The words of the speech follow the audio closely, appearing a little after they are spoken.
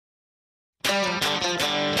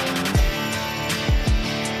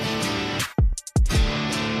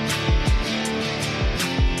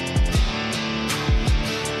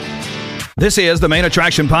This is the Main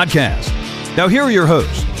Attraction Podcast. Now here are your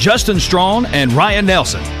hosts, Justin Strawn and Ryan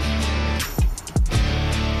Nelson.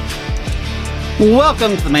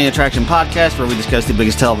 Welcome to the Main Attraction Podcast, where we discuss the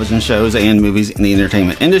biggest television shows and movies in the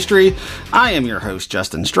entertainment industry. I am your host,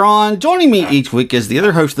 Justin Strawn. Joining me each week is the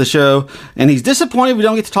other host of the show, and he's disappointed we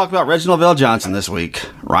don't get to talk about Reginald VelJohnson this week,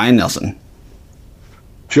 Ryan Nelson.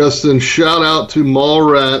 Justin, shout out to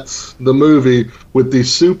Mallrats, the movie, with the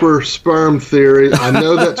super sperm theory. I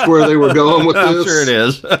know that's where they were going with this. I'm sure it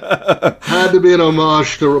is. Had to be an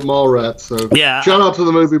homage to Mallrats. So yeah. Shout out to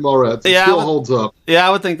the movie Mallrats. It still holds up. Yeah, I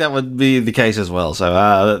would think that would be the case as well.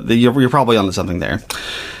 So you're probably onto something there.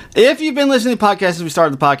 If you've been listening to the podcast since we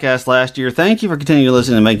started the podcast last year, thank you for continuing to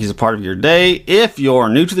listen and making us a part of your day. If you're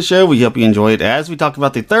new to the show, we hope you enjoy it as we talk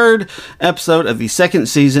about the third episode of the second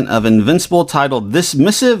season of Invincible, titled This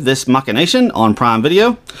Missive, This Machination, on Prime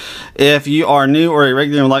Video. If you are new or a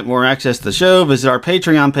regular and would like more access to the show, visit our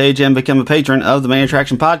Patreon page and become a patron of the Main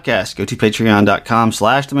Attraction Podcast. Go to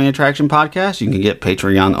patreon.com/the Main Attraction Podcast. You can get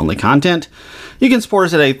Patreon-only content. You can support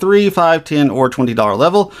us at a $3, $5, $10, or $20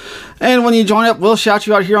 level. And when you join up, we'll shout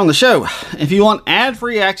you out here on the show. If you want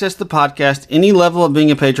ad-free access to the podcast, any level of being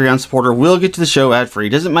a Patreon supporter will get to the show ad-free.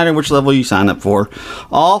 Doesn't matter which level you sign up for.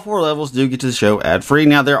 All 4 levels do get to the show ad-free.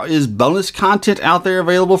 Now, there is bonus content out there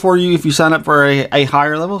available for you if you sign up for a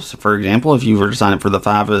higher level. So, for example, if you were to sign up for the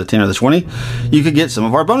 5 or the 10 or the 20, you could get some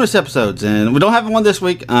of our bonus episodes. And we don't have one this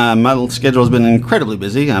week. My schedule has been incredibly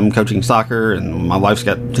busy. I'm coaching soccer, and my wife's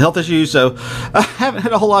got health issues, so I haven't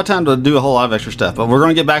had a whole lot of time to do a whole lot of extra stuff. But we're going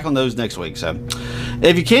to get back on those next week. So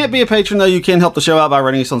if you can't be a patron, though, you can help the show out by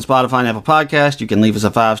rating us on Spotify and Apple Podcasts. You can leave us a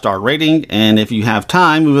 5-star rating, and if you have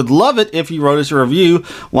time, we would love it if you wrote us a review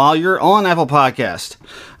while you're on Apple Podcast.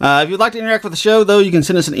 If you'd like to interact with the show, though, you can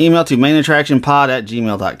send us an email to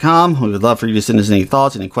mainattractionpod@gmail.com. We would love for you to send us any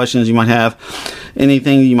thoughts, any questions you might have,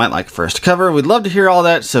 anything you might like for us to cover. We'd love to hear all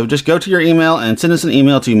that, so just go to your email and send us an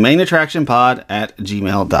email to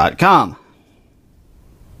mainattractionpod@gmail.com.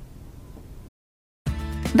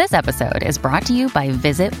 This episode is brought to you by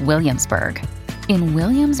Visit Williamsburg. In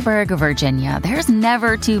Williamsburg, Virginia, there's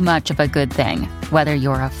never too much of a good thing. Whether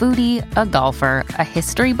you're a foodie, a golfer, a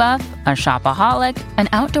history buff, a shopaholic, an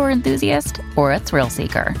outdoor enthusiast, or a thrill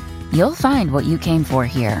seeker, you'll find what you came for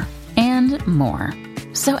here and more.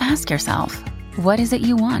 So ask yourself, what is it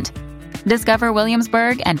you want? Discover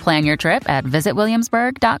Williamsburg and plan your trip at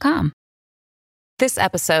visitwilliamsburg.com. This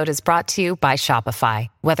episode is brought to you by Shopify.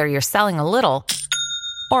 Whether you're selling a little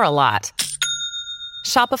or a lot,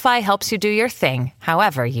 Shopify helps you do your thing,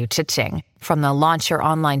 however you cha-ching. From the launch your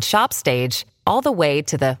online shop stage, all the way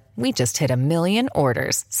to the we just hit 1 million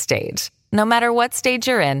orders stage. No matter what stage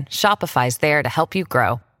you're in, Shopify's there to help you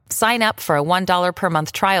grow. Sign up for a $1 per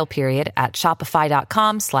month trial period at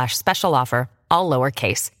shopify.com/special offer, all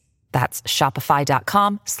lowercase. That's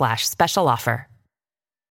shopify.com/special offer.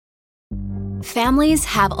 Families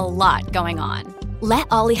have a lot going on. Let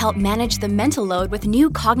Ollie help manage the mental load with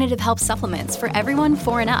new cognitive help supplements for everyone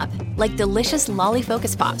 4 and up, like delicious Lolly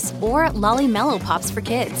Focus Pops or Lolly Mellow Pops for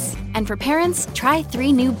kids. And for parents, try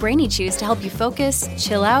 3 new Brainy Chews to help you focus,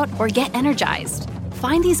 chill out, or get energized.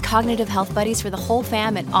 Find these cognitive health buddies for the whole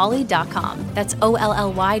fam at ollie.com. That's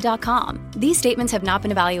OLLY.com. These statements have not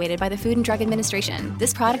been evaluated by the Food and Drug Administration.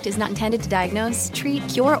 This product is not intended to diagnose, treat,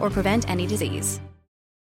 cure, or prevent any disease.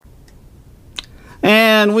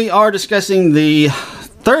 And we are discussing the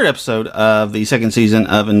third episode of the second season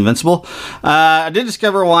of Invincible. I did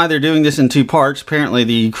discover why they're doing this in 2 parts. Apparently,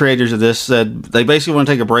 the creators of this said they basically want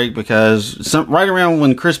to take a break because right around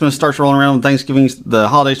when Christmas starts rolling around, when Thanksgiving, the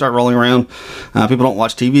holidays start rolling around, people don't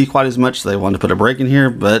watch TV quite as much, so they wanted to put a break in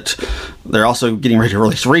here, but they're also getting ready to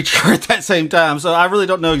release Reacher at that same time, so I really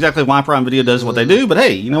don't know exactly why Prime Video does what they do, but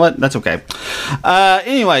hey, you know what? That's okay.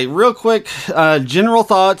 Anyway, real quick, general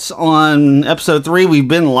thoughts on episode 3. We've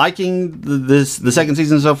been liking the second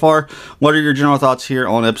season so far. What are your general thoughts here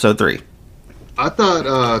on episode 3? I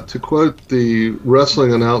thought, to quote the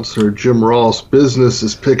wrestling announcer Jim Ross, business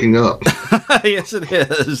is picking up. Yes, it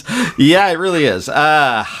is. Yeah, it really is.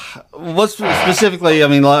 What specifically? I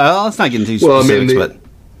mean, let's not get into specifics, but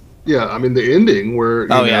yeah, I mean the ending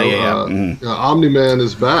where Omni-Man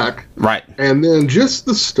is back, right? And then just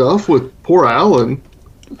the stuff with poor Alan.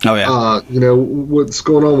 Oh yeah. What's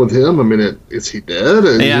going on with him? I mean, is he dead?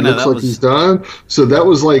 And yeah, he looks like he's dying. So that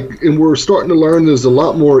was like, and we're starting to learn there's a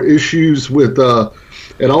lot more issues with.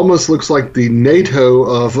 It almost looks like the NATO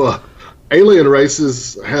of alien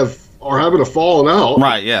races are having a falling out.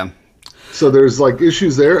 Right. Yeah. So there's like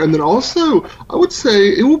issues there, and then also I would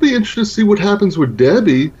say it will be interesting to see what happens with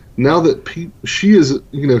Debbie now that she is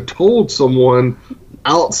told someone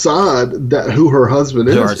outside that who her husband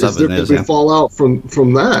is. Is there could be fallout from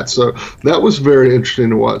that? So that was very interesting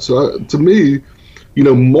to watch. So to me,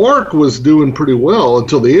 Mark was doing pretty well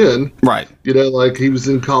until the end. Right. Like he was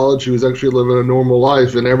in college, he was actually living a normal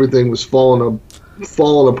life, and everything was falling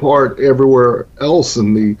apart everywhere else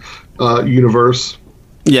in the universe.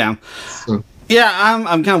 Yeah. So. Yeah,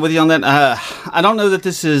 I'm kind of with you on that. I don't know that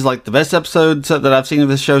this is like the best episode that I've seen of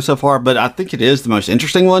this show so far, but I think it is the most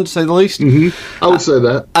interesting one, to say the least. Mm-hmm. I would say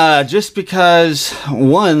that. Just because,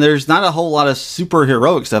 one, there's not a whole lot of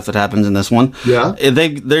superheroic stuff that happens in this one. Yeah.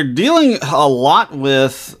 They're dealing a lot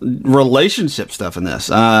with relationship stuff in this.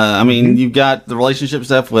 I mean, you've got the relationship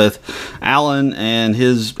stuff with Alan and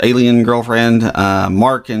his alien girlfriend,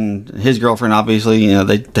 Mark and his girlfriend, obviously.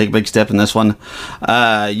 They take a big step in this one.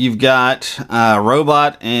 You've got...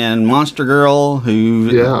 Robot and Monster Girl,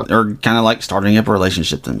 who are kind of like starting up a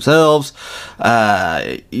relationship themselves. So like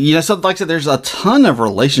I said, there's a ton of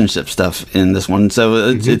relationship stuff in this one, so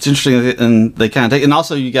it's interesting, and they kind of take. And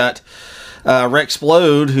also, you got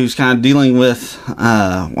Rexplode, who's kind of dealing with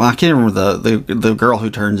I can't remember the girl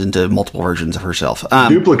who turns into multiple versions of herself.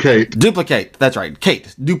 Duplicate. That's right.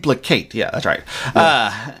 Kate. Duplicate. Yeah, that's right.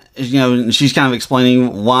 Yeah. She's kind of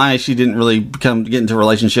explaining why she didn't really get into a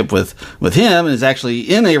relationship with him, and is actually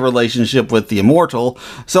in a relationship with the Immortal.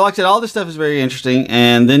 So, like I said, all this stuff is very interesting.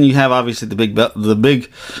 And then you have obviously the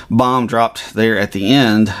big bomb dropped there at the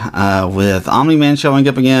end with Omni-Man showing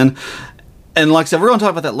up again. And like I said, we're going to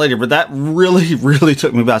talk about that later, but that really, really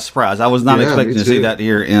took me by surprise. I was not expecting to see that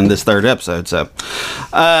here in this third episode. So,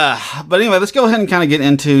 but anyway, let's go ahead and kind of get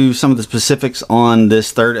into some of the specifics on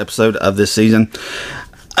this third episode of this season.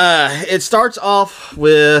 It starts off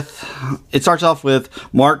with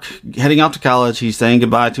Mark heading off to college. He's saying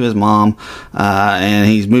goodbye to his mom, and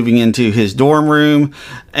he's moving into his dorm room.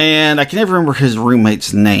 And I can never remember his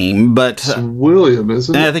roommate's name, but it's William,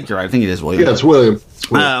 isn't it? I think you're right. I think it is William. Yeah, it's William.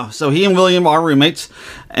 So he and William are roommates,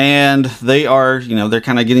 and they are, they're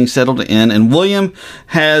kind of getting settled in. And William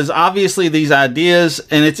has obviously these ideas,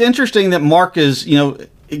 and it's interesting that Mark is,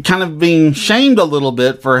 kind of being shamed a little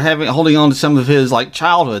bit for holding on to some of his like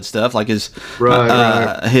childhood stuff, like his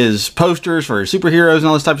his posters for superheroes and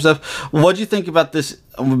all this type of stuff. What do you think about this?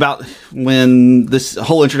 About when this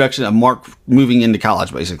whole introduction of Mark moving into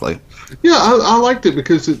college, basically? Yeah, I liked it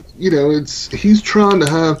because he's trying to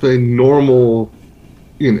have a normal,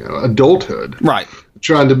 adulthood, right?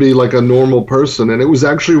 Trying to be like a normal person, and it was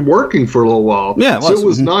actually working for a little while. Yeah, so it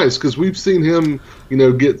was nice because we've seen him,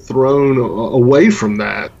 get thrown away from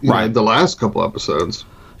that, right? The last couple episodes.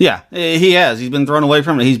 Yeah, he has. He's been thrown away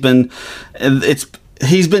from it. He's been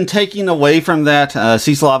taking away from that.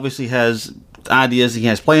 Cecil obviously has ideas. He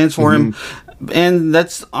has plans for him. And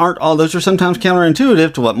those are sometimes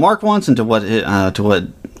counterintuitive to what Mark wants and to what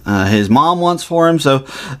his mom wants for him. So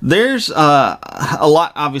there's a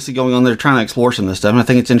lot obviously going on. They're trying to explore some of this stuff, and I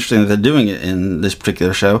think it's interesting that they're doing it in this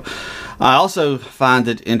particular show. I also find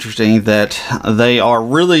it interesting that they are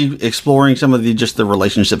really exploring some of the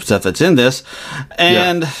relationship stuff that's in this.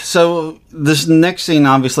 And so this next scene,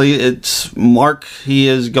 obviously, it's Mark.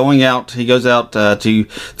 He goes out to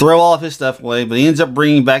throw all of his stuff away, but he ends up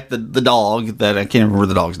bringing back the dog that I can't remember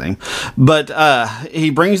the dog's name. But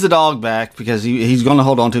he brings the dog back because he's going to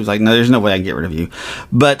hold on to it. He's like, no, there's no way I can get rid of you.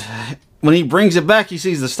 But when he brings it back, he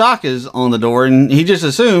sees the stock is on the door, and he just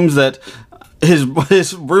assumes that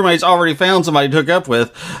his roommate's already found somebody to hook up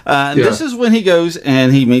with. This is when he goes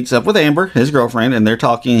and he meets up with Amber, his girlfriend, and they're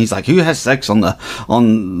talking. He's like, who has sex on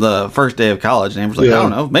the first day of college? And Amber's like, I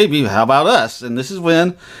don't know, maybe, how about us? And this is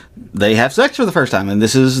when they have sex for the first time. And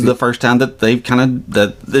this is the first time that they've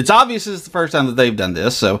it's obvious it's the first time that they've done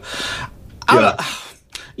this. So,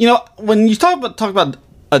 when you talk about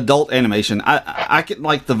adult animation, I can,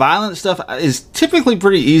 like, the violent stuff is typically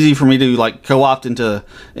pretty easy for me to like co-opt into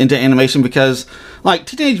animation, because like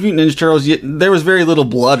Teenage Mutant Ninja Turtles, there was very little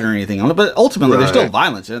blood or anything on it, but ultimately there's still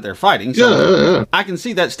violence in it. They're fighting, so I can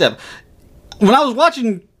see that step. When I was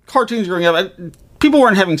watching cartoons growing up, people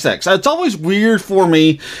weren't having sex. It's always weird for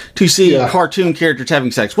me to see cartoon characters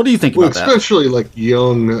having sex. What do you think about that? Especially like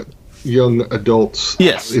young adults.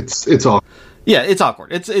 Yes, it's awkward. Yeah, it's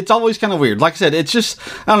awkward. It's always kind of weird. Like I said, it's just,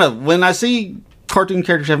 I don't know, when I see cartoon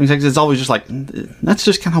characters having sex, it's always just like, that's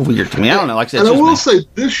just kind of weird to me. I don't know. Like I said, and I will say,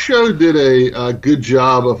 this show did a good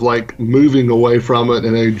job of like moving away from it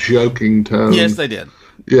in a joking tone. Yes, they did.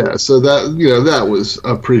 Yeah, so that was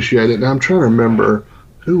appreciated. And I'm trying to remember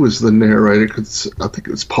who was the narrator, because I think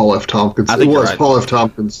it was Paul F. Tompkins. I think it was right. Paul F.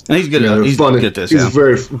 Tompkins. And he's good. He's funny. Good at this. He's a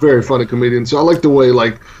very, very funny comedian. So I like the way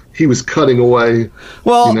like he was cutting away.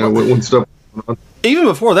 Well, when stuff. even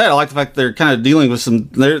before that, I like the fact they're kind of dealing with some,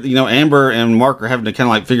 Amber and Mark are having to kind of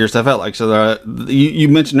like figure stuff out. Like, so you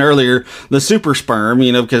mentioned earlier the super sperm,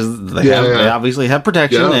 because they obviously have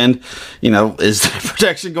protection, and, is the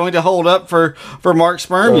protection going to hold up for Mark's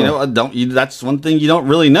sperm? That's one thing you don't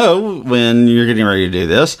really know when you're getting ready to do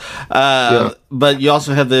this. But you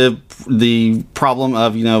also have the problem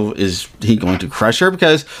of, is he going to crush her?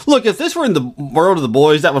 Because, look, if this were in the world of the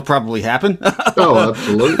boys, that would probably happen. Oh,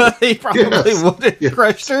 absolutely. He probably would have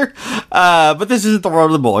crushed her. But this isn't the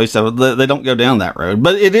world of the boys, so they don't go down that road.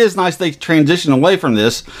 But it is nice they transition away from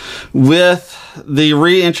this with the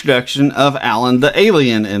reintroduction of Alan the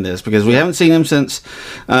alien in this, because we haven't seen him since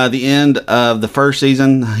the end of the first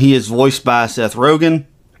season. He is voiced by Seth Rogen.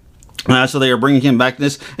 So they are bringing him back to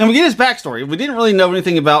this, and we get his backstory. We didn't really know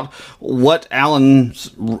anything about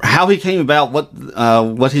how he came about,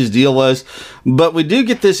 what his deal was, but we do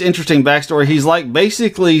get this interesting backstory. He's like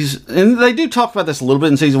basically, and they do talk about this a little bit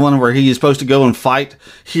in season 1, where he is supposed to go and fight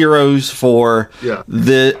heroes from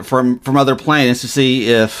other planets to see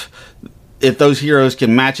if those heroes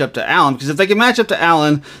can match up to Alan. Because if they can match up to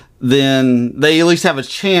Alan, then they at least have a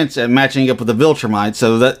chance at matching up with the Viltrumite.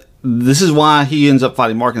 So that. This is why he ends up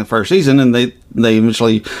fighting Mark in the first season, and they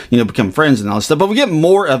eventually, become friends and all this stuff. But we get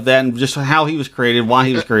more of that and just how he was created, why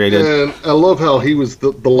he was created. And I love how he was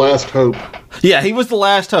the last hope. Yeah, he was the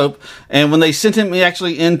last hope. And when they sent him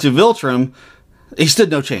actually into Viltrum, he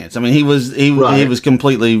stood no chance. I mean, he was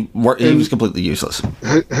completely useless.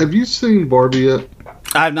 Have you seen Barbie yet?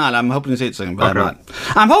 I have not. I'm hoping to see it soon, but I'm not.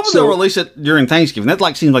 I'm hoping they'll release it during Thanksgiving.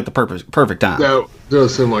 That seems like the perfect time. That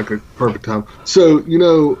does seem like a perfect time. So,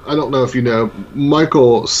 I don't know if you know,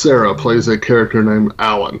 Michael Cera plays a character named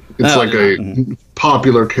Alan. It's a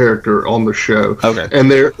popular character on the show. Okay.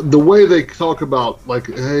 And the way they talk about, like,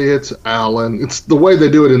 hey, it's Alan, it's the way they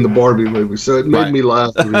do it in the Barbie movie. So it made me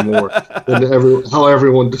laugh even more than how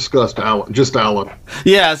everyone discussed Alan, just Alan.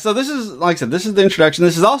 Yeah, so this is, like I said, this is the introduction.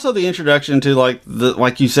 This is also the introduction to,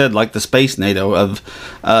 like you said, like the space NATO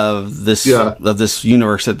of this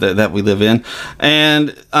universe that we live in.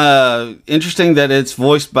 And interesting that it's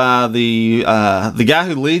voiced by the guy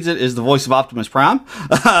who leads it is the voice of Optimus Prime.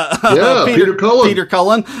 Peter Cullen. Peter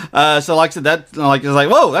Cullen. So like I said, that it's like,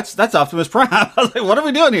 whoa, that's Optimus Prime. I was like, what are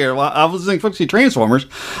we doing here? Well, I was thinking see Transformers,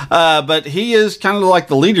 but he is kind of like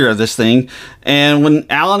the leader of this thing. And when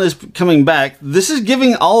Alan is coming back, this is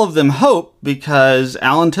giving all of them hope, because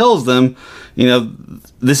Alan tells them,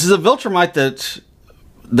 this is a Viltrumite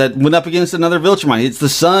that went up against another Viltrumite. It's the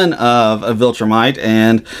son of a Viltrumite,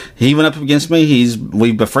 and he went up against me.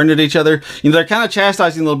 We befriended each other. They're kind of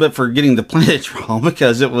chastising a little bit for getting the planets wrong,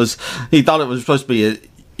 because he thought it was supposed to be a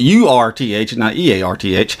URTH and not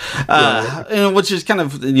EARTH, which is kind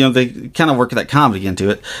of, they kind of work that comedy into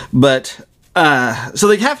it. But so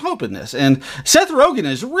they have hope in this, and Seth Rogen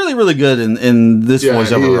is really, really good in this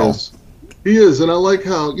voiceover role. He is, and I like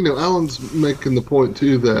how, Alan's making the point,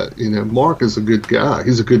 too, that, Mark is a good guy.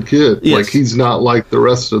 He's a good kid. Yes. Like, he's not like the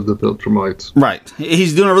rest of the Viltrumites. Right.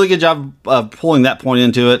 He's doing a really good job of pulling that point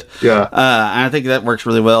into it. Yeah. And I think that works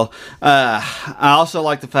really well. I also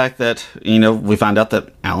like the fact that, we find out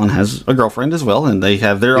that Alan has a girlfriend as well, and they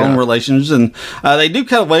have their own relations, and they do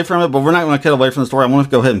cut away from it, but we're not going to cut away from the story. I want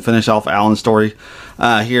to go ahead and finish off Alan's story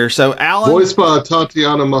here. So, Alan... Voiced by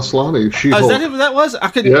Tatiana Maslany. Is that who that was? I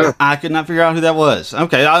could not figure out who that was.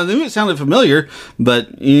 Okay, I knew it sounded familiar,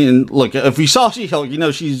 but look, if you saw She-Hulk,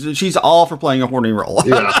 she's all for playing a horny role.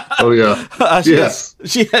 Yeah. Oh yeah.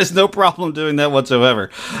 She has no problem doing that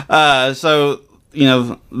whatsoever. So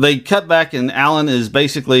they cut back, and Alan is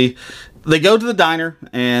basically. They go to the diner,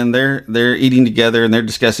 and they're eating together, and they're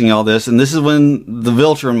discussing all this. And this is when the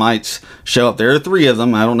Viltrumites show up. There are 3 of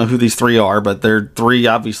them. I don't know who these 3 are, but they're 3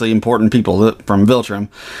 obviously important people from Viltrum.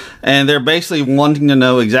 And they're basically wanting to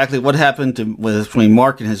know exactly what happened between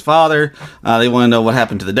Mark and his father. They want to know what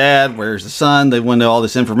happened to the dad. Where's the son? They want to know all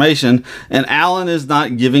this information. And Alan is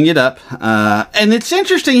not giving it up. And it's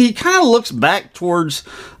interesting. He kind of looks back towards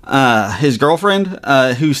his girlfriend,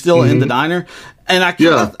 who's still in the diner. And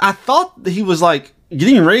I thought he was like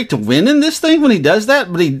getting ready to win in this thing when he does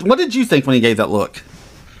that. But what did you think when he gave that look?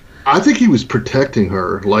 I think he was protecting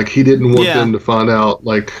her. Like, he didn't want them to find out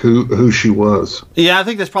like who she was. Yeah, I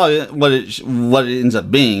think that's probably what it ends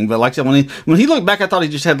up being. But like I said, when he looked back, I thought he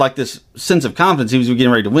just had like this sense of confidence he was getting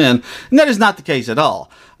ready to win, and that is not the case at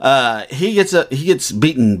all. he gets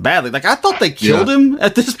beaten badly. Like, I thought they killed him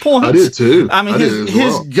at this point. I did too. I mean,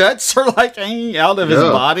 his guts are like hanging out of his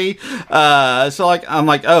body. So like, I'm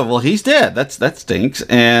like, oh well, he's dead. That stinks.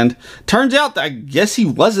 And turns out that I guess he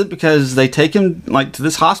wasn't, because they take him like to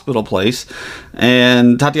this hospital place,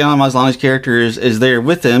 and Tatiana Maslany's character is there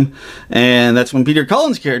with him, and that's when Peter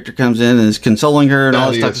Cullen's character comes in and is consoling her and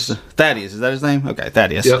all this type of stuff. Thaddeus, is that his name? Okay,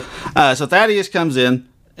 Thaddeus. Yep. So Thaddeus comes in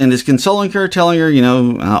and is consoling her, telling her, you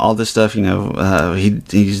know, all this stuff, you know,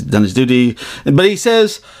 he's done his duty. But he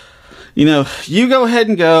says, you know, you go ahead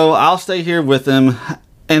and go, I'll stay here with him.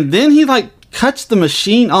 And then he, like, cuts the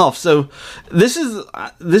machine off. So this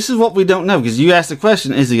is what we don't know, because you asked the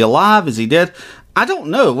question, is he alive? Is he dead? I don't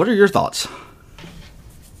know. What are your thoughts?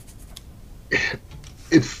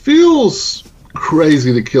 It feels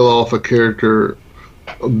crazy to kill off a character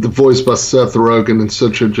voiced by Seth Rogen in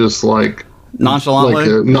such a just like nonchalant way?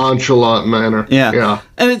 A nonchalant manner. Yeah.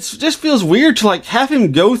 And it just feels weird to like have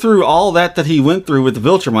him go through all that he went through with the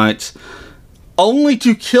Viltrumites, only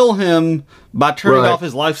to kill him by turning off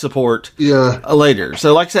his life support later.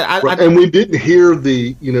 So like I said, and we didn't hear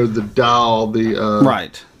the dial,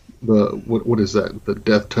 right. What is that? The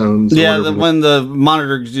death tones? Yeah, when the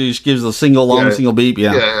monitor just gives a single beep.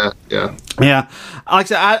 Yeah. Like I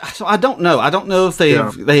said, I don't know. I don't know if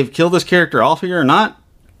they've killed this character off here or not.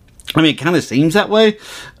 I mean, it kind of seems that way.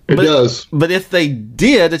 It does. But if they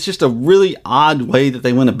did, it's just a really odd way that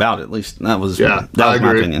they went about it. At least that was my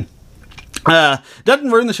opinion.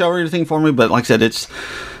 Doesn't ruin the show or anything for me, but like I said,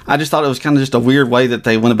 I just thought it was kind of just a weird way that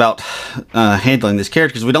they went about handling this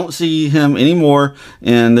character, because we don't see him anymore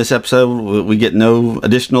in this episode. We get no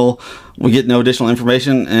additional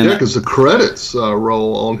information. And because the credits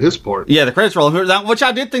roll on his part. Yeah, the credits roll, which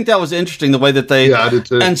I did think that was interesting, the way that they, I did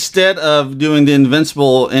too. Instead of doing the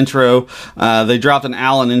Invincible intro, they dropped an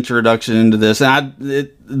Alan introduction into this, and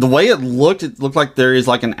the way it looked like there is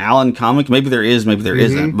like an Alan comic. Maybe there is, maybe there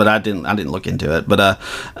isn't, but I didn't look into it. But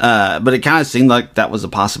it kind of seemed like that was a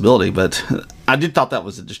possibility. But I did thought that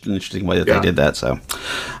was just an interesting way that they did that. So, all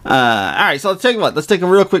right. So let's take a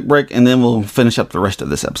real quick break, and then we'll finish up the rest of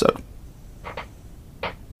this episode.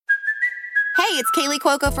 Hey, it's Kaylee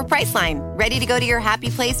Cuoco for Priceline. Ready to go to your happy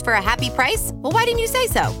place for a happy price? Well, why didn't you say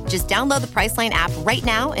so? Just download the Priceline app right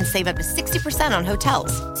now and save up to 60% on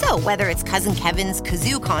hotels. So whether it's Cousin Kevin's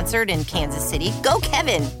Kazoo Concert in Kansas City, go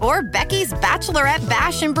Kevin, or Becky's Bachelorette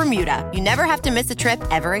Bash in Bermuda, you never have to miss a trip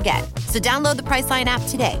ever again. So download the Priceline app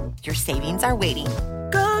today. Your savings are waiting.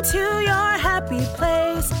 Go to your happy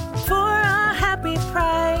place for a happy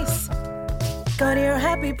price. Go to your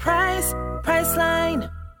happy price, Priceline.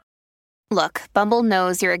 Look, Bumble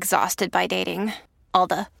knows you're exhausted by dating. All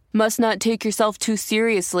the, must not take yourself too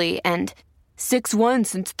seriously, and 6'1"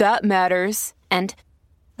 since that matters, and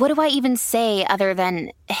what do I even say other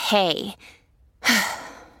than, hey?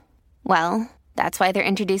 Well, that's why they're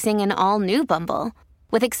introducing an all-new Bumble,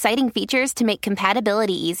 with exciting features to make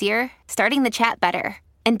compatibility easier, starting the chat better,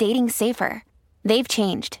 and dating safer. They've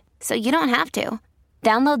changed, so you don't have to.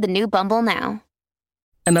 Download the new Bumble now.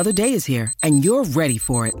 Another day is here, and you're ready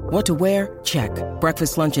for it. What to wear? Check.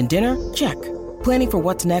 Breakfast, lunch, and dinner? Check. Planning for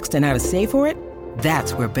what's next and how to save for it?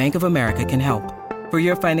 That's where Bank of America can help. For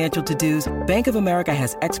your financial to-dos, Bank of America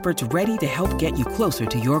has experts ready to help get you closer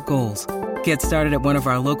to your goals. Get started at one of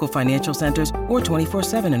our local financial centers or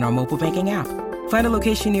 24/7 in our mobile banking app. Find a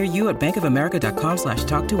location near you at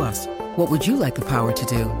bankofamerica.com/talktous. What would you like the power to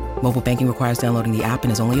do? Mobile banking requires downloading the app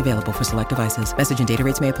and is only available for select devices. Message and data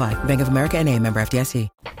rates may apply. Bank of America N.A., member FDIC.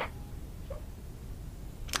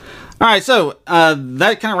 All right, so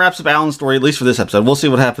that kind of wraps up Alan's story, at least for this episode. We'll see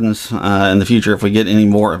what happens in the future if we get any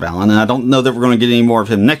more of Alan. And I don't know that we're going to get any more of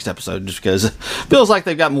him next episode, just because it feels like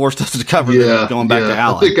they've got more stuff to cover than going back to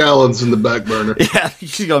Alan. I think Alan's in the back burner. Yeah,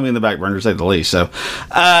 he's going to be in the back burner, to say the least. So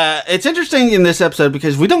it's interesting in this episode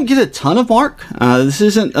because we don't get a ton of Mark. This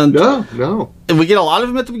isn't... No. We get a lot of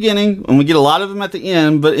him at the beginning, and we get a lot of him at the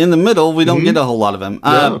end, but in the middle, we don't get a whole lot of him.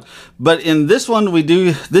 But in this one, we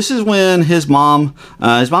do... This is when his mom's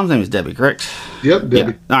name is Debbie, correct? Yep,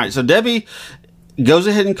 Debbie. Yeah. All right, so Debbie goes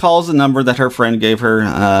ahead and calls the number that her friend gave her,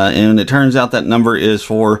 and it turns out that number is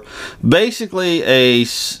for basically a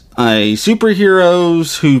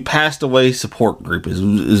superheroes who passed away support group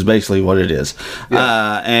is basically what it is.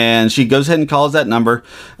 Yeah. And she goes ahead and calls that number,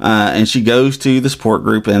 and she goes to the support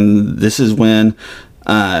group, and this is when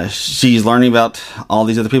she's learning about all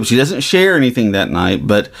these other people. She doesn't share anything that night,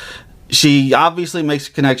 but she obviously makes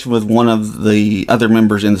a connection with one of the other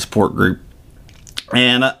members in the support group.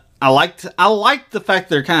 And I like the fact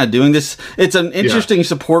they're kind of doing this. It's an interesting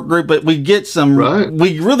support group, but we get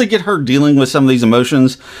we really get her dealing with some of these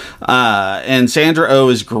emotions. And Sandra Oh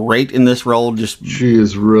is great in this role. She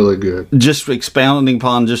is really good. Just expounding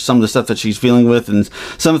upon just some of the stuff that she's feeling with and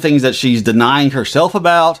some of the things that she's denying herself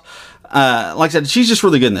about. Like I said, she's just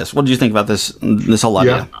really good in this. What did you think about this whole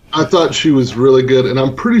idea? Yeah, I thought she was really good, and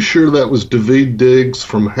I'm pretty sure that was Daveed Diggs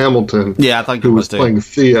from Hamilton. Yeah, I think who was playing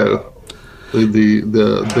Theo.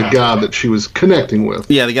 The guy that she was connecting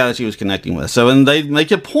with. Yeah, the guy that she was connecting with. So, and they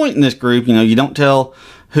make a point in this group, you don't tell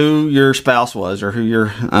who your spouse was or who your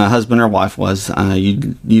husband or wife was.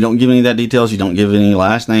 You don't give any of that details. You don't give any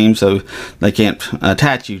last name, so they can't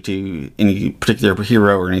attach you to any particular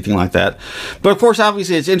hero or anything like that. But of course,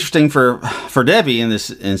 obviously, it's interesting for Debbie in this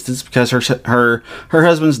instance because her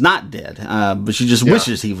husband's not dead, but she just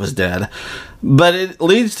wishes he was dead. But it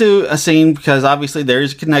leads to a scene because obviously there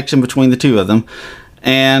is a connection between the two of them.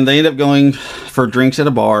 And they end up going for drinks at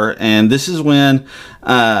a bar. And this is when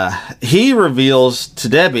he reveals to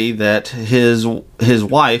Debbie that his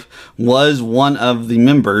wife was one of the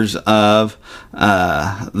members of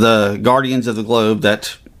the Guardians of the Globe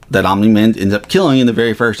that Omni-Man ends up killing in the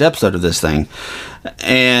very first episode of this thing.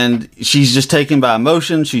 And she's just taken by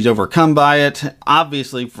emotion. She's overcome by it,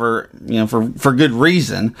 obviously for good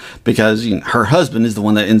reason, because her husband is the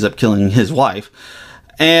one that ends up killing his wife.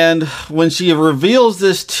 And when she reveals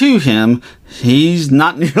this to him, he's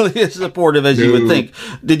not nearly as supportive as you would think.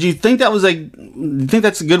 Did you think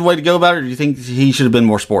that's a good way to go about it, or do you think he should have been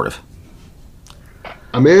more supportive?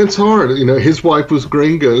 I mean, it's hard. His wife was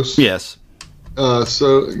Green Ghost. Yes.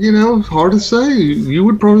 So, hard to say. You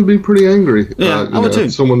would probably be pretty angry. Yeah, I would too.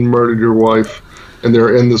 If someone murdered your wife and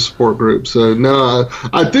they're in the support group. So, no,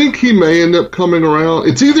 I think he may end up coming around.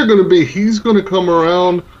 It's either going to be he's going to come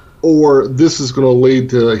around or this is going to lead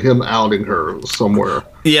to him outing her somewhere.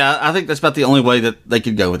 Yeah, I think that's about the only way that they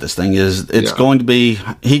could go with this thing is it's going to be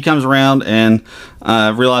he comes around and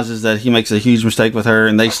realizes that he makes a huge mistake with her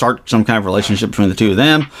and they start some kind of relationship between the two of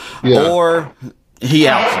them, or he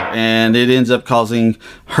outs her and it ends up causing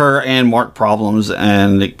her and Mark problems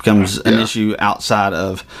and it becomes an issue outside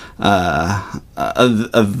of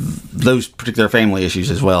those particular family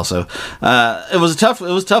issues as well. So it was a tough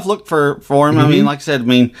look for him. Mm-hmm. I mean, like I said,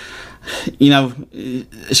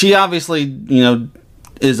 she obviously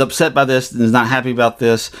is upset by this and is not happy about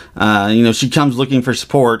this. She comes looking for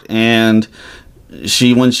support and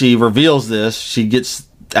when she reveals this, she gets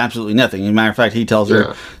absolutely nothing. As a matter of fact, he tells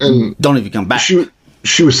her, and don't even come back.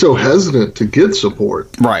 She was so hesitant to get support.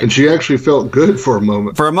 Right. And she actually felt good for a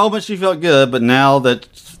moment. For a moment, she felt good, but now that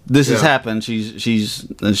this has happened,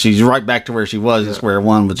 she's right back to where she was at square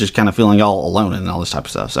one with just kind of feeling all alone and all this type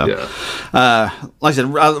of stuff. So, like I said,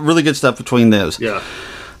 really good stuff between those. Yeah.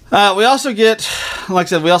 We also get, like I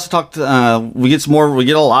said, we get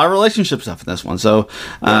a lot of relationship stuff in this one. So,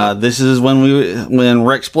 this is when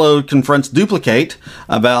Rexplode confronts Duplicate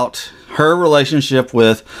about her relationship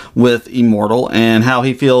with Immortal and how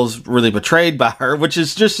he feels really betrayed by her, which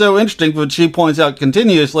is just so interesting. But she points out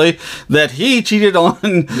continuously that he cheated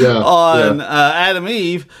on Adam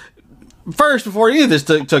Eve first before any of this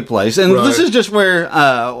took place, and this is just where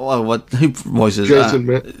who voices Jason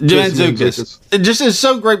Mantzoukas. It just is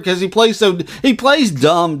so great because he plays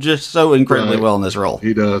dumb just so incredibly well in this role.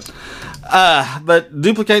 He does. But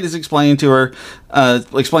Duplicate is explaining to him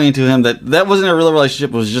that wasn't a real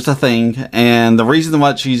relationship; it was just a thing, and the reason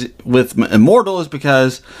why she's with Immortal is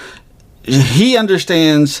because he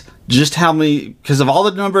understands just how many, because of all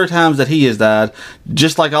the number of times that he has died,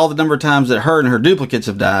 just like all the number of times that her and her duplicates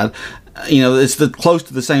have died. It's close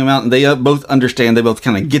to the same amount, and they both understand. They both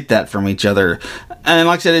kind of get that from each other. And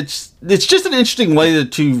like I said, it's just an interesting way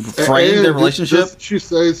to frame their relationship. She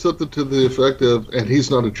says something to the effect of, "And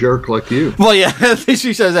he's not a jerk like you." Well, yeah,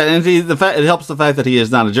 she says that, and it helps the fact that he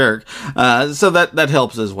is not a jerk. So that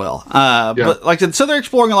helps as well. But like I said, so they're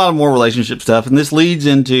exploring a lot of more relationship stuff, and this leads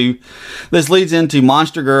into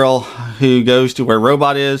Monster Girl, who goes to where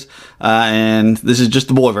Robot is, and this is just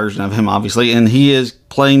the boy version of him, obviously, and he is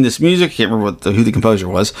playing this music. I can't remember who the composer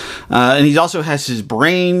was, and he also has his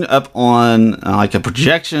brain up on like a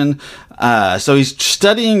projection. So he's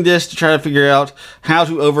studying this to try to figure out how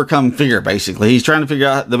to overcome fear, basically. He's trying to figure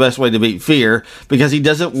out the best way to beat fear because he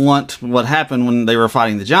doesn't want what happened when they were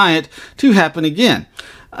fighting the giant to happen again.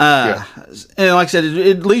 And like I said,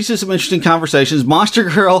 it leads to some interesting conversations. Monster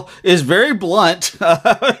Girl is very blunt.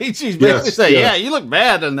 She's basically saying, you look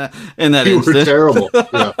bad in that instant. You were terrible.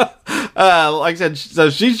 Yeah. Like I said, so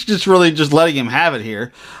she's just really just letting him have it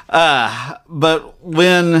here. But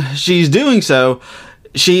when she's doing so,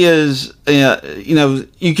 she is,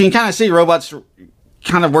 you can kind of see Robot's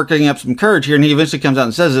kind of working up some courage here, and he eventually comes out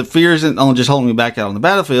and says that fear isn't only just holding me back out on the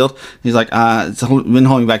battlefield. He's like, it's been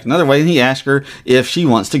holding me back another way, and he asks her if she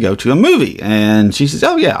wants to go to a movie, and she says,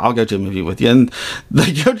 oh yeah, I'll go to a movie with you. And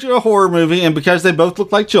they go to a horror movie, and because they both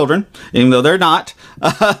look like children, even though they're not,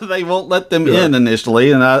 they won't let them in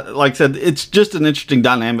initially. And like I said, it's just an interesting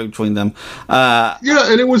dynamic between them.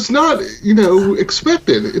 And it was not,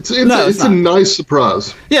 expected. It's a nice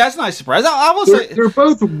surprise. Yeah, it's a nice surprise. I will say they're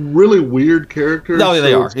both really weird characters. Oh,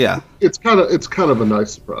 they are. Yeah, it's kind of a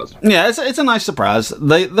nice surprise. Yeah, it's a nice surprise.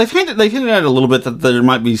 They've hinted out a little bit that there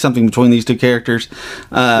might be something between these two characters,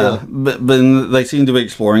 but they seem to be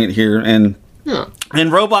exploring it here. And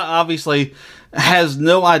Robot obviously has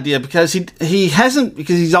no idea because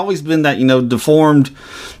he's always been that deformed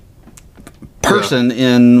person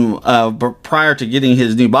in prior to getting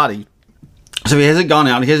his new body. So he hasn't gone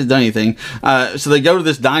out. He hasn't done anything. So they go to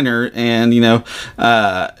this diner, and he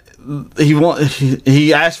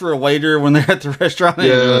asked for a waiter when they're at the restaurant.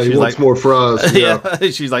 Yeah, he wants more fries. Yeah,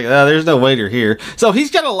 she's like, there's no waiter here. So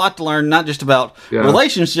he's got a lot to learn, not just about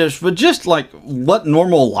relationships, but just like what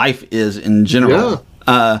normal life is in general.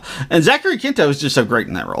 Yeah. And Zachary Quinto is just so great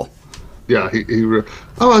in that role. Yeah, I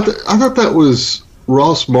thought that was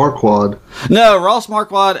Ross Marquardt. No, Ross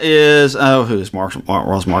Marquardt is... Oh, who is Ross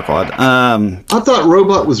Marquardt? I thought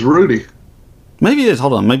Robot was Rudy. Maybe it is.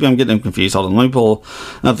 Hold on. Maybe I'm getting them confused. Hold on. Let me pull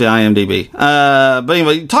up the IMDb. But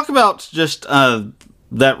anyway, talk about just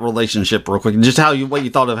that relationship real quick. Just what you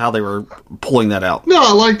thought of how they were pulling that out. No,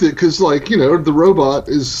 I liked it because, the robot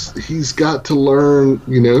he's got to learn,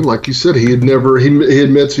 like you said, he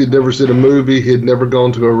admits he'd never seen a movie. He had never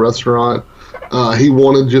gone to a restaurant. He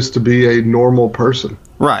wanted just to be a normal person.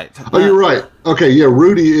 Right. Oh, you're right. Okay, yeah,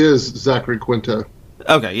 Rudy is Zachary Quinto.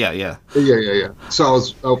 Okay, yeah. So I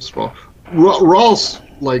was wrong. Ross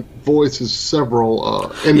voices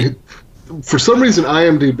several, and for some reason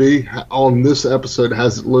IMDb on this episode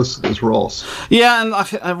has it listed as Ross. Yeah,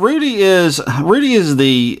 and Rudy is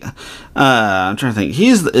the. I'm trying to think.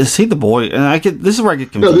 Is he the boy? And this is where I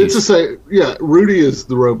get confused. No, it's to say, Rudy is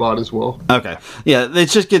the robot as well. Okay, yeah, it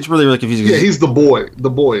just gets really, really confusing. Yeah, he's the boy. The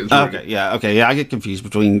boy is Rudy. Okay, yeah, I get confused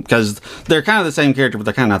because they're kind of the same character, but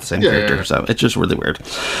they're kind of not the same character. Yeah. So it's just really weird.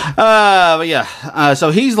 But yeah,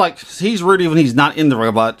 so he's Rudy when he's not in the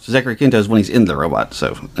robot. Zachary Quinto is when he's in the robot.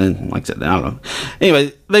 So, and like I said, I don't know.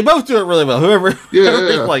 Anyway, they both do it really well. Whoever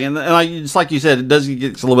is playing, and it's like you said, it does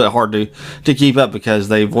get a little bit hard to keep up because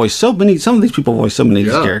they voice some of these people voice so many of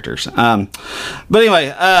these characters. But anyway,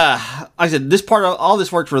 like I said, all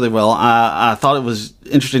this works really well. I thought it was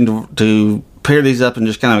interesting to pair these up and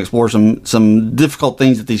just kind of explore some difficult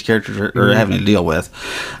things that these characters are having to deal with.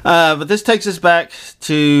 But this takes us back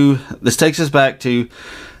to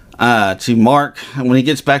Mark. And when he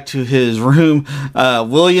gets back to his room,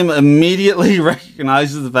 William immediately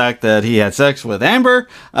recognizes the fact that he had sex with Amber,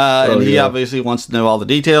 and he obviously wants to know all the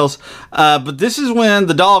details. But this is when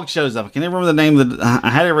the dog shows up. I can't remember the name of I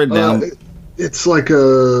had it written down. It's like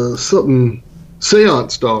something.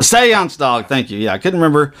 Seance dog. Seance dog. Thank you. Yeah, I couldn't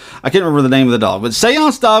remember the name of the dog, but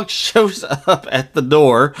Seance dog shows up at the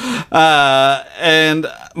door, and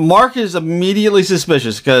Mark is immediately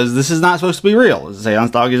suspicious because this is not supposed to be real. Seance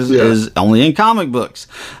dog is only in comic books,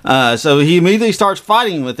 so he immediately starts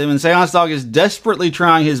fighting with him, and Seance dog is desperately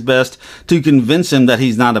trying his best to convince him that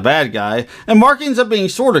he's not a bad guy. And Mark ends up being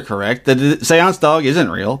sort of correct that Seance dog isn't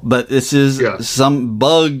real, but this is some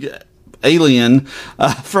bug alien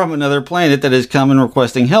from another planet that is coming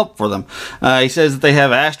requesting help for them. He says that they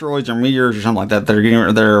have asteroids or meteors or something like that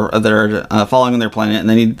that are falling on their planet,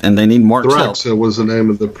 and they need Mark's help. Thraxa was the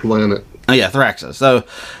name of the planet. Oh yeah, Thraxa. So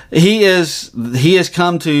he has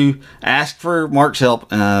come to ask for Mark's help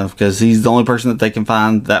because he's the only person that they can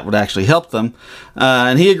find that would actually help them,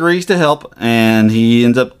 and he agrees to help. And he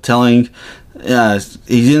ends up calling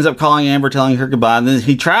Amber, telling her goodbye, and then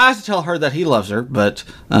he tries to tell her that he loves her, but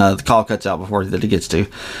the call cuts out before that he gets to.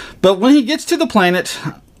 But when he gets to the planet,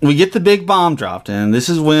 we get the big bomb dropped, and this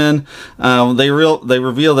is when they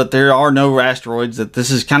reveal that there are no asteroids, that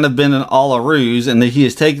this has kind of been all a ruse, and that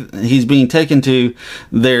he's being taken to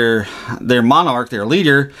their monarch, their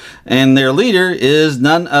leader, and their leader is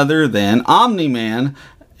none other than Omni-Man.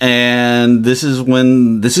 And this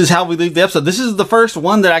is how we leave the episode. This is the first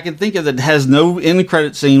one that I can think of that has no end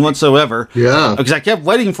credit scene whatsoever. Yeah. Because I kept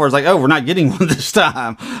waiting for it. It's like, we're not getting one this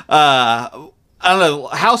time. I don't know.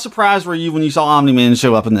 How surprised were you when you saw Omni-Man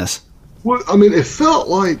show up in this? Well, I mean, it felt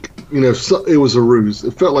like, it was a ruse.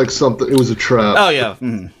 It felt like something, it was a trap. Oh, yeah.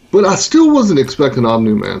 Mm-hmm. But I still wasn't expecting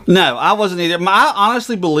Omni-Man. No, I wasn't either. I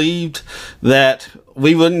honestly believed that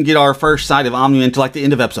we wouldn't get our first sight of Omni-Man until like the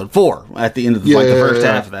end of episode 4, at the end of the first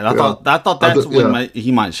half of that. I thought that's when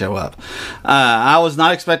he might show up. I was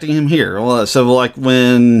not expecting him here. Well, so like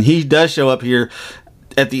when he does show up here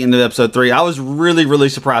at the end of episode 3, I was really, really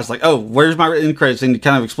surprised. Like, oh, where's my end credits thing to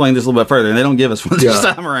kind of explain this a little bit further? And they don't give us one this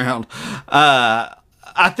time around.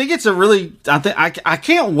 I think it's I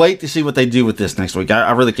can't wait to see what they do with this next week.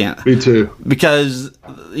 I really can't. Me too. Because,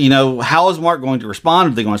 how is Mark going to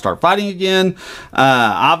respond? Are they going to start fighting again?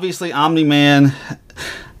 Obviously, Omni-Man,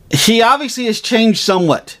 he obviously has changed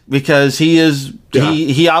somewhat because he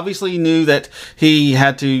obviously knew that he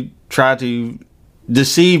had to try to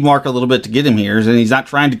deceive Mark a little bit to get him here, and he's not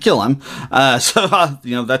trying to kill him. That's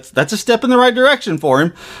a step in the right direction for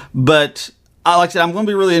him. But like I said, I'm going to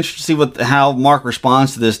be really interested to see how Mark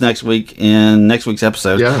responds to this next week in next week's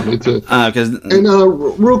episode. Yeah, me too.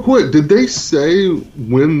 Real quick, did they say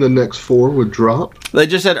when the next 4 would drop? They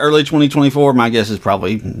just said early 2024. My guess is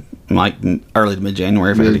probably like early to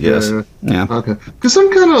mid-January, if I had to guess. Yeah. Okay. Because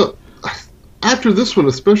I'm kind of, after this one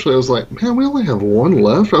especially, I was like, man, we only have 1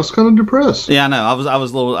 left. I was kind of depressed. Yeah, I know.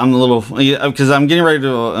 I'm a little, because I'm getting ready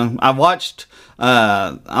to, I watched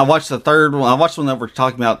the third one. I watched the one that we're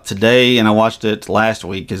talking about today, and I watched it last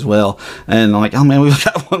week as well. And I'm like, oh man, we've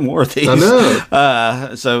got 1 more of these. I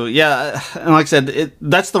know. So yeah, and like I said,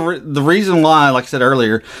 that's the reason why, like I said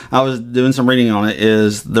earlier, I was doing some reading on it,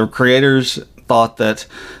 is the creators thought that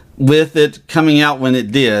with it coming out when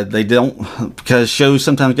it did, they don't, because shows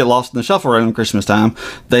sometimes get lost in the shuffle around Christmas time.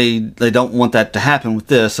 They don't want that to happen with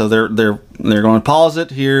this, so they're going to pause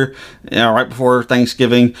it here right before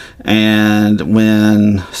Thanksgiving, and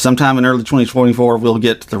when sometime in early 2024 we'll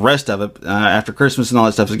get the rest of it after Christmas and all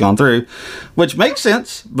that stuff has gone through, which makes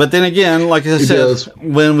sense. But then again, like I said,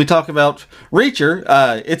 when we talk about Reacher,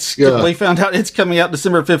 we found out it's coming out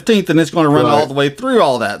December 15th, and it's going to run all the way through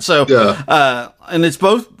all that. So and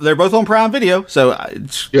they're both on Prime Video, so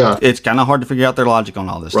it's kind of hard to figure out their logic on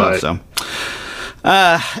all this stuff. So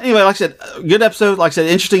anyway, like I said, good episode. Like I said,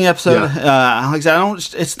 interesting episode. Like I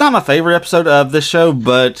said, it's not my favorite episode of this show,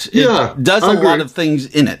 but it does a lot of things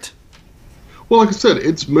in it. Well, like I said,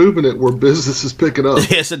 it's moving it where business is picking up.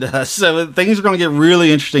 Yes, it does. So things are going to get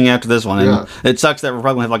really interesting after this one. And it sucks that we're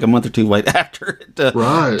probably going to have like a month or 2 wait after it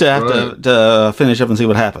to finish up and see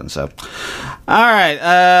what happens. So, all right.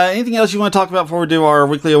 Anything else you want to talk about before we do our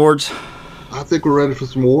weekly awards? I think we're ready for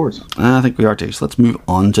some awards. I think we are too. So let's move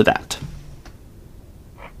on to that.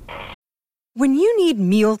 When you need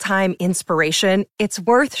mealtime inspiration, it's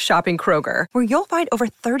worth shopping Kroger, where you'll find over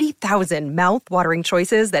 30,000 mouth-watering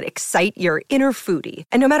choices that excite your inner foodie.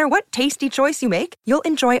 And no matter what tasty choice you make, you'll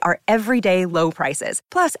enjoy our everyday low prices,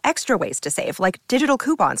 plus extra ways to save, like digital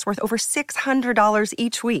coupons worth over $600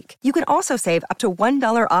 each week. You can also save up to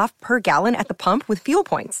 $1 off per gallon at the pump with fuel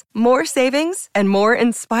points. More savings and more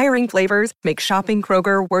inspiring flavors make shopping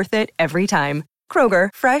Kroger worth it every time. Kroger,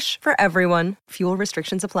 fresh for everyone. Fuel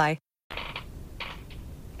restrictions apply.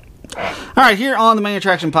 All right, here on the Main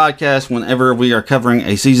Attraction Podcast, whenever we are covering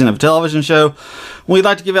a season of a television show, we'd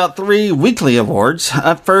like to give out 3 weekly awards.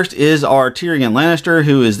 Up first is our Tyrion Lannister,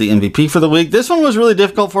 who is the MVP for the week. This one was really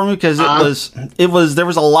difficult for me because there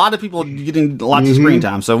was a lot of people getting lots of screen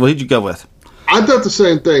time. So who'd you go with? I thought the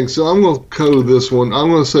same thing, so I'm going to code this one. I'm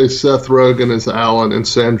going to say Seth Rogen as Alan and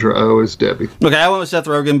Sandra Oh as Debbie. Okay, I went with Seth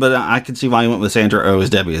Rogen, but I can see why you went with Sandra Oh as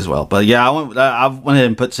Debbie as well. But yeah, I went ahead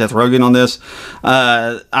and put Seth Rogen on this.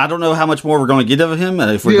 I don't know how much more we're going to get of him,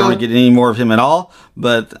 if we're going to get any more of him at all.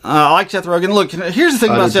 But I like Seth Rogen. Look, here's the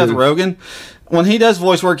thing about Seth Rogen. When he does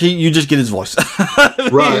voice work, you just get his voice.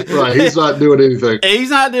 Right. He's not doing anything. He's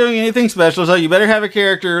not doing anything special, so you better have a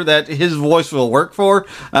character that his voice will work for.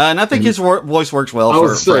 And I think his voice works well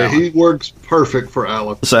for Alan. He works perfect for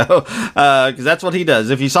Alan. So, because that's what he does.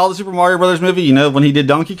 If you saw the Super Mario Brothers movie, when he did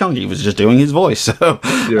Donkey Kong, he was just doing his voice. So,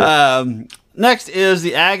 next is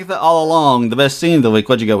the Agatha All Along, the best scene of the week.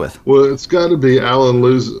 What'd you go with? Well, it's got to be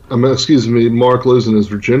Mark losing his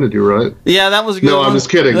virginity, right? Yeah, that was a good one. No, I'm just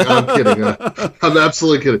kidding. I'm kidding. I'm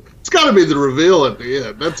absolutely kidding. It's got to be the reveal at the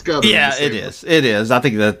end. That's got to be. Yeah, it is. It is. I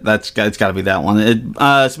think it's got to be that one.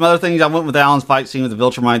 Some other things, I went with Alan's fight scene with the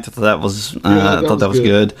Viltrumite. I thought that was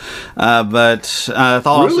good. But I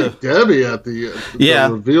thought really Debbie at the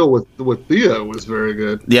reveal with Theo was very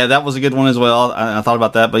good. Yeah, that was a good one as well. I thought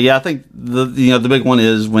about that, but yeah, I think the big one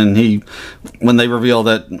is when they reveal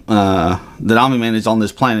that Omni-Man is on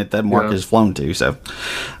this planet that Mark has flown to. So,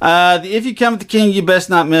 if you come with the king, you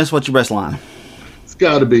best not miss. What's your best line? It's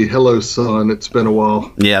got to be Hello, Son. It's been a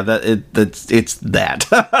while. Yeah, it's that.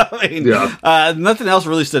 I mean, nothing else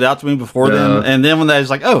really stood out to me before then. And then when that was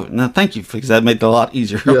like, oh, no, thank you, because that made it a lot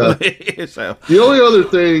easier. Yeah. So the only other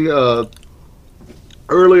thing,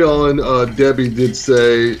 early on, Debbie did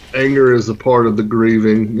say anger is a part of the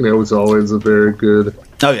grieving. You know, it's always a very good.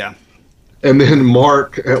 Oh, yeah. And then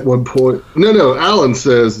Mark at one point, Alan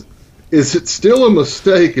says, is it still a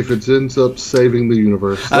mistake if it ends up saving the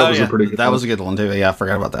universe? That was a pretty good one. That was a good one, too. Yeah, I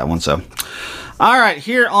forgot about that one. So, all right,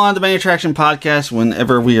 here on the Main Attraction Podcast,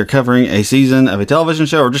 whenever we are covering a season of a television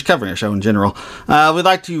show or just covering a show in general, we'd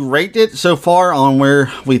like to rate it so far on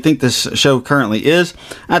where we think this show currently is.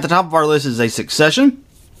 At the top of our list is a Succession.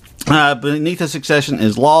 Beneath a Succession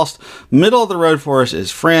is Lost. Middle of the road for us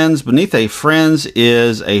is Friends. Beneath a Friends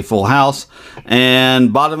is a Full House.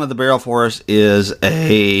 And bottom of the barrel for us is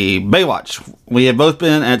a Baywatch. We have both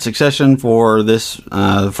been at Succession for this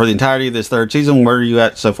for the entirety of this third season. Where are you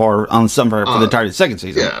at so far on for the entirety of the second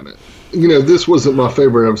season? Yeah, man. You know, this wasn't my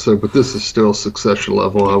favorite episode, but this is still Succession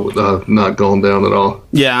level. I've not gone down at all.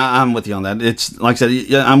 Yeah, I'm with you on that. It's like I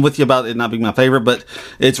said, I'm with you about it not being my favorite, but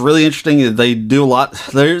it's really interesting that they do a lot.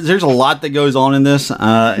 There's a lot that goes on in this,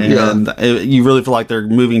 you really feel like they're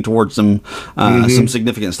moving towards some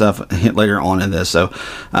significant stuff later on in this. So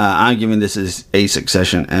I'm giving this as a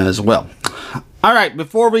Succession as well. All right,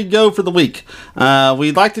 before we go for the week,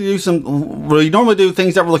 we'd like to do we normally do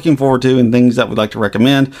things that we're looking forward to and things that we'd like to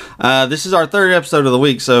recommend. This is our third episode of the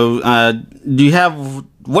week, so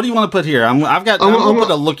what do you want to put here? I'm going to put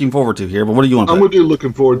a looking forward to here, but what do you want to put? I'm going to do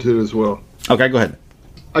looking forward to as well. Okay, go ahead.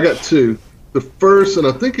 I got two. The first, and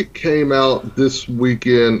I think it came out this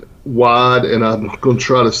weekend wide, and I'm going to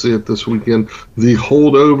try to see it this weekend. The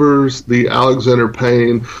Holdovers, the Alexander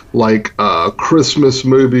Payne Christmas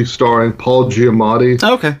movie starring Paul Giamatti.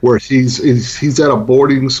 Okay. Where he's at a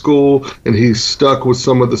boarding school and he's stuck with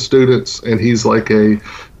some of the students, and he's like a,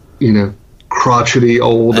 crotchety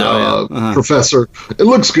old professor. It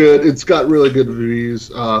looks good. It's got really good reviews.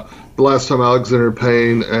 The last time Alexander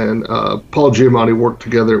Payne and Paul Giamatti worked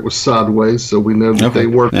together, it was Sideways, so we know that they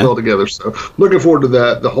worked well together. So looking forward to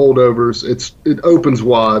that. The Holdovers, it opens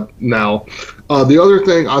wide now. The other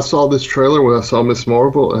thing, I saw this trailer when I saw Ms.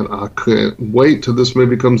 Marvel, and I couldn't wait till this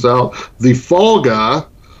movie comes out. The Fall Guy,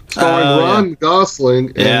 starring Ryan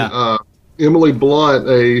Gosling and Emily Blunt,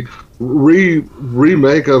 a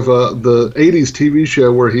remake of the 80s TV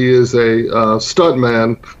show where he is a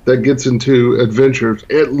stuntman that gets into adventures.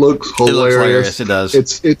 It looks hilarious. It does.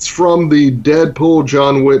 It's from the Deadpool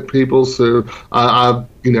John Wick people, so I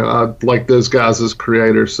like those guys as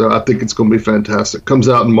creators, so I think it's going to be fantastic. Comes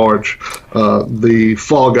out in March. The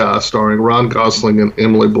Fall Guy, starring Ryan Gosling and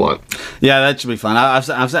Emily Blunt. Yeah, that should be fun. I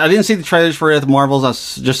didn't see the trailers for it at the Marvels. I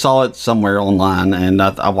just saw it somewhere online, and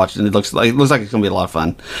I watched it. And it looks like it's going to be a lot of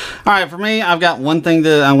fun. All right, for me, I've got one thing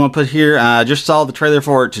that I'm going to put here. I just saw the trailer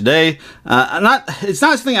for it today. It's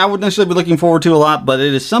not something I would necessarily be looking forward to a lot, but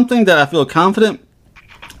it is something that I feel confident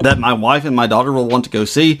that my wife and my daughter will want to go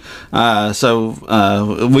see.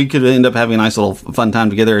 So we could end up having a nice little fun time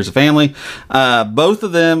together as a family. Both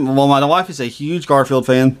of them, well, my wife is a huge Garfield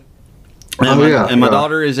fan. And my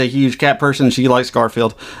daughter is a huge cat person. She likes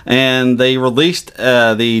Garfield. And they released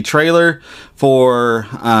the trailer for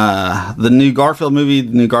the new Garfield movie,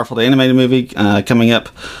 the new Garfield animated movie coming up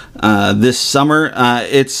this summer.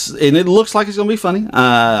 It looks like it's going to be funny.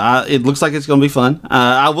 It looks like it's going to be fun.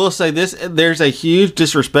 I will say this, there's a huge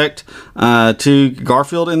disrespect to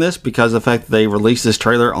Garfield in this because of the fact that they released this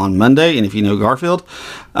trailer on Monday. And if you know Garfield,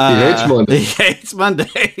 he hates Monday. He hates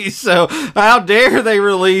Monday. So how dare they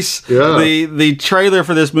release the trailer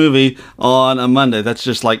for this movie on a Monday? That's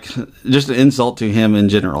just an insult to him in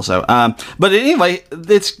general. So, but anyway,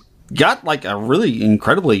 it's got like a really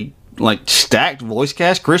incredibly stacked voice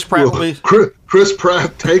cast. Chris Pratt Chris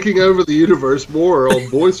Pratt taking over the universe more on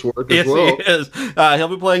voice work as well. Yes, he is. He'll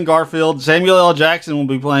be playing Garfield. Samuel L. Jackson will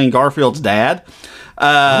be playing Garfield's dad.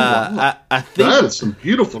 I think that is some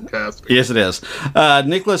beautiful casting. Yes, it is.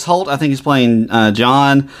 Nicholas Hoult, I think he's playing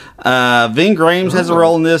John. Ving Rhames has a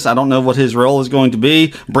role in this. I don't know what his role is going to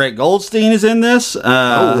be. Brett Goldstein is in this.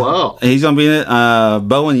 Wow. He's going to be in it.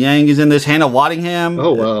 Bowen Yang is in this. Hannah Waddingham.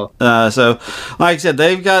 Oh, wow. So, like I said,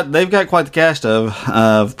 they've got quite the cast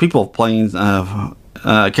of people playing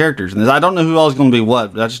characters in this. I don't know who else is going to be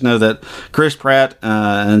what, but I just know that Chris Pratt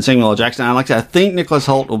and Samuel L. Jackson. Like I said, I think Nicholas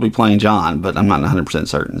Hoult will be playing John, but I'm not 100%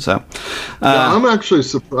 certain. So, I'm actually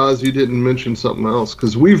surprised you didn't mention something else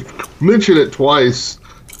because we've mentioned it twice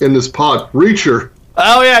in this pod. Reacher.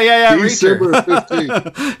 Oh yeah. December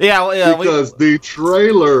 15th. yeah. Because the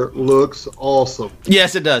trailer looks awesome.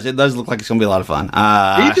 Yes, it does. It does look like it's going to be a lot of fun.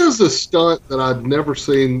 He does a stunt that I've never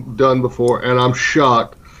seen done before, and I'm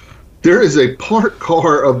shocked. There is a parked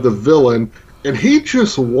car of the villain, and he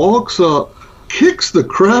just walks up, kicks the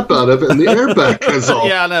crap out of it, and the airbag goes off.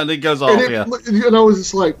 Yeah, I know. It goes off, And I was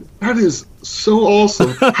just like, that is so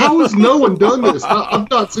awesome. How has no one done this? I've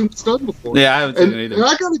not seen this done before. Yeah, I haven't seen it either. And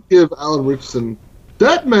I got to give Alan Richardson,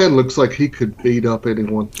 that man looks like he could beat up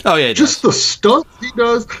anyone. Oh, yeah, just the stunts he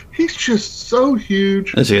does, he's just so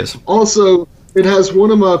huge. Yes, he is. Also, it has one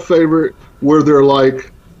of my favorite where they're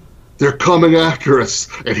like, they're coming after us,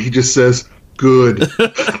 and he just says, good.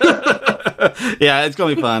 Yeah, it's going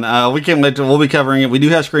to be fun. We can't wait we'll be covering it. We do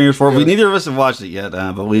have screeners for it. We neither of us have watched it yet,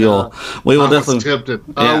 but we will definitely.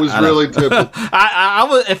 I was really tempted. I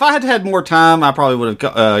was, if I had more time, I probably would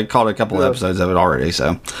have caught a couple episodes of it already.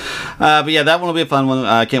 So, but yeah, that one will be a fun one.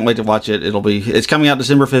 I can't wait to watch it. It's coming out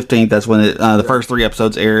December 15th. That's when the first 3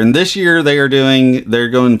 episodes air. And this year they're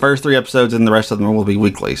going first 3 episodes, and the rest of them will be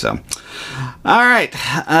weekly. So, all right.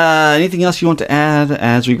 Anything else you want to add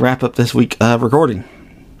as we wrap up this week of recording?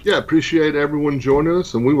 Yeah, appreciate everyone joining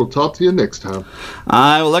us, and we will talk to you next time.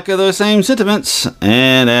 I will echo those same sentiments,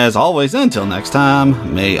 and as always, until next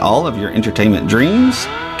time, may all of your entertainment dreams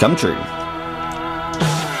come true.